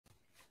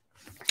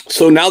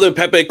So now that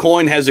Pepe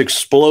Coin has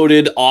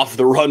exploded off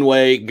the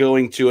runway,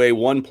 going to a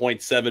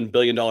 $1.7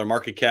 billion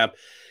market cap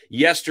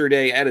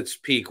yesterday at its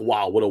peak.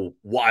 Wow, what a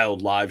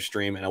wild live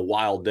stream and a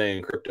wild day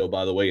in crypto,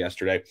 by the way,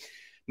 yesterday.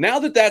 Now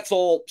that that's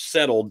all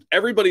settled,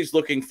 everybody's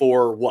looking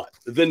for what?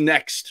 The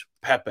next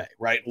Pepe,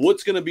 right?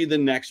 What's going to be the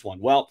next one?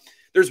 Well,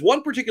 there's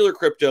one particular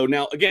crypto.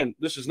 Now, again,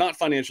 this is not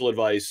financial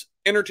advice,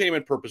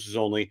 entertainment purposes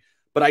only,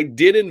 but I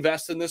did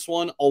invest in this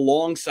one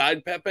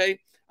alongside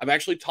Pepe. I've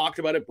actually talked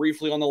about it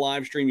briefly on the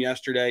live stream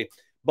yesterday,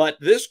 but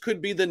this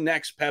could be the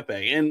next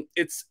Pepe. And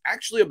it's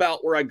actually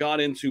about where I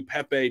got into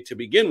Pepe to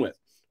begin with.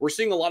 We're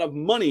seeing a lot of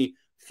money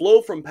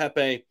flow from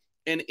Pepe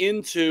and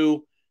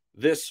into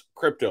this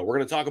crypto. We're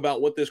going to talk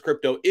about what this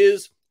crypto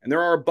is. And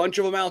there are a bunch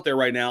of them out there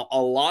right now,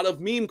 a lot of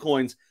meme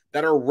coins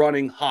that are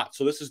running hot.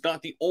 So this is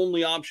not the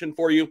only option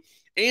for you.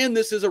 And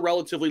this is a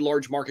relatively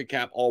large market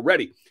cap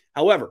already.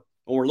 However,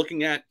 when we're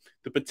looking at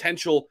the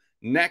potential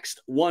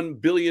next $1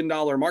 billion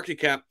market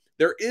cap,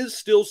 there is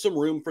still some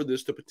room for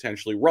this to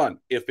potentially run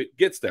if it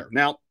gets there.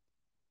 Now,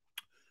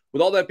 with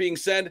all that being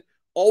said,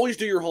 always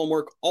do your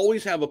homework,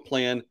 always have a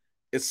plan,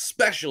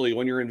 especially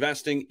when you're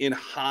investing in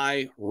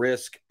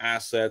high-risk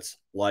assets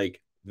like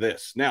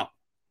this. Now,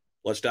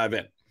 let's dive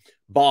in.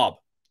 Bob,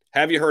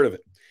 have you heard of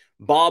it?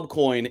 Bob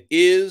Coin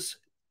is,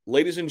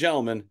 ladies and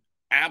gentlemen,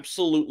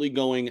 absolutely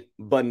going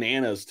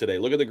bananas today.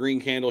 Look at the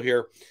green candle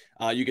here.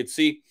 You can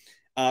see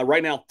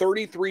right now,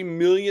 $33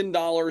 million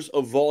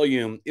of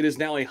volume. It is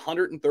now a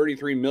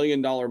 $133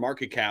 million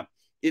market cap.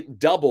 It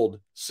doubled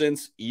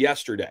since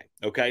yesterday,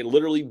 okay?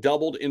 Literally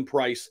doubled in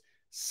price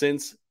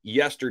since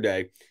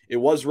yesterday. It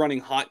was running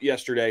hot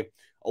yesterday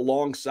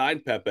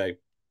alongside Pepe.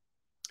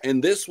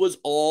 And this was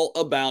all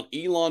about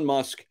Elon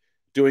Musk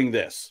doing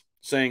this,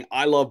 saying,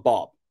 I love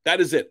Bob. That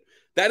is it.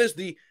 That is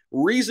the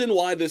reason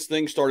why this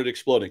thing started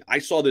exploding. I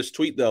saw this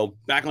tweet, though,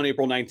 back on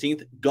April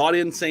 19th. Got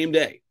in same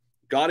day.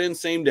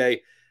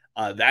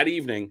 That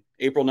evening,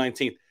 April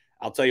 19th,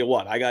 I'll tell you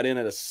what, I got in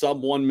at a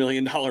sub $1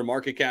 million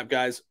market cap,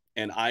 guys,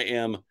 and I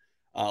am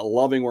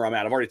loving where I'm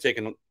at. I've already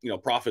taken,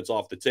 profits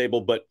off the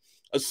table, but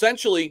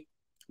essentially,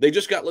 they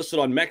just got listed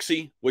on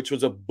Mexi, which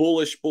was a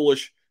bullish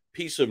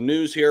piece of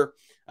news here,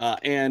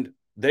 and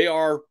they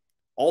are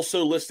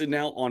also listed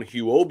now on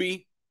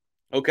Huobi,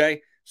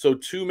 okay? So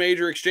two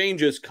major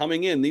exchanges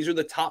coming in. These are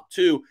the top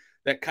two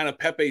that kind of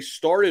Pepe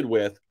started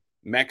with,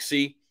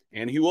 Mexi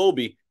and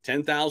Huobi,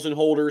 10,000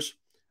 holders.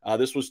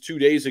 This was 2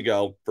 days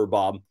ago for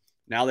Bob.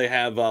 Now they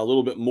have a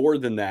little bit more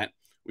than that.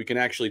 We can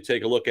actually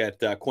take a look at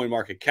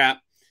CoinMarketCap,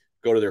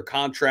 go to their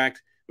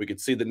contract. We can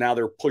see that now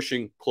they're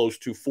pushing close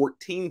to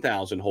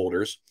 14,000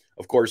 holders.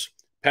 Of course,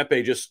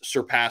 Pepe just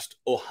surpassed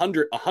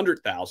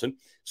 100,000.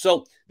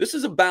 So this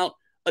is about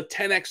a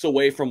 10x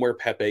away from where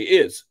Pepe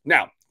is.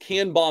 Now,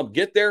 can Bob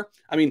get there?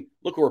 I mean,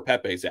 look where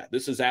Pepe's at.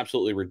 This is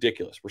absolutely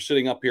ridiculous. We're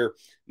sitting up here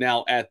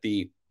now at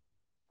the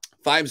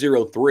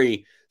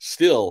 503,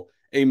 still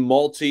a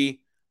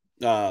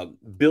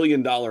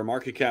multi-billion-dollar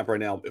market cap right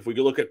now. If we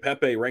could look at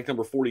Pepe, ranked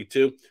number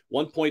 42,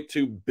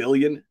 1.2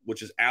 billion,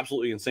 which is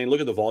absolutely insane. Look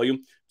at the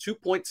volume,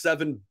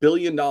 $2.7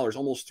 billion,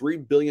 almost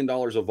 $3 billion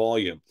of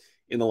volume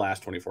in the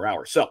last 24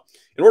 hours. So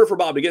in order for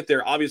Bob to get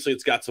there, obviously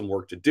it's got some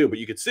work to do, but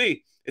you can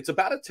see it's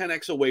about a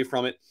 10x away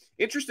from it.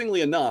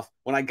 Interestingly enough,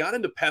 when I got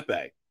into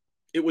Pepe,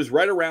 it was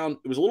right around,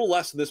 it was a little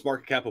less than this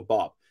market cap of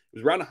Bob. It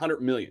was around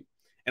 100 million.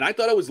 And I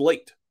thought I was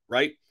late,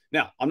 right?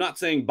 Now, I'm not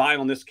saying buy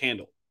on this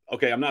candle.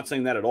 Okay, I'm not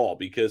saying that at all,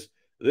 because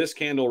this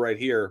candle right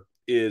here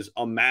is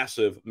a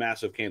massive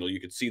candle.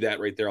 You could see that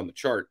right there on the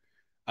chart.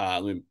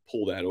 Let me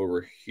pull that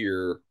over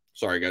here.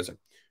 Sorry, guys. I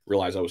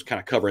realized I was kind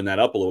of covering that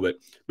up a little bit.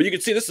 But you can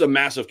see this is a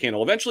massive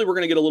candle. Eventually, we're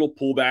going to get a little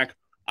pullback,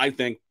 I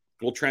think.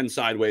 We'll trend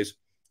sideways.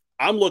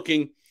 I'm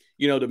looking,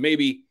 to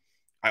maybe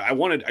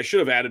I should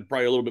have added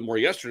probably a little bit more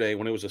yesterday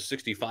when it was a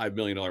 $65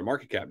 million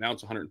market cap. Now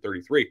it's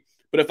 133.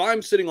 But if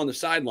I'm sitting on the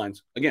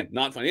sidelines, again,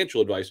 not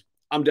financial advice,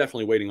 I'm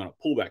definitely waiting on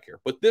a pullback here.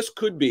 But this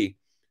could be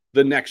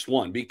the next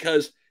one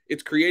because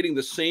it's creating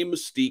the same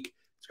mystique.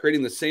 It's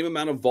creating the same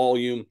amount of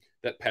volume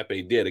that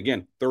Pepe did.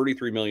 Again,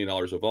 $33 million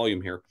of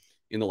volume here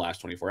in the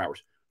last 24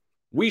 hours.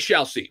 We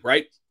shall see,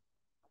 right?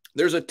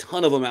 There's a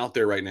ton of them out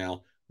there right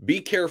now. Be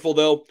careful,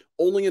 though.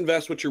 Only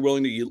invest what you're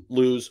willing to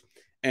lose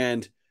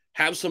and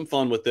have some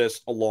fun with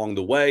this along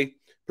the way.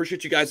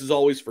 Appreciate you guys, as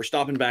always, for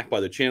stopping back by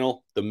the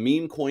channel. The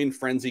meme coin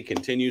frenzy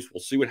continues. We'll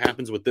see what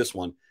happens with this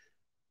one.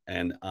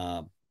 And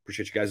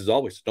appreciate you guys, as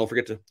always. Don't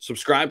forget to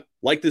subscribe,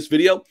 like this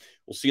video.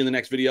 We'll see you in the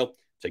next video.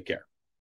 Take care.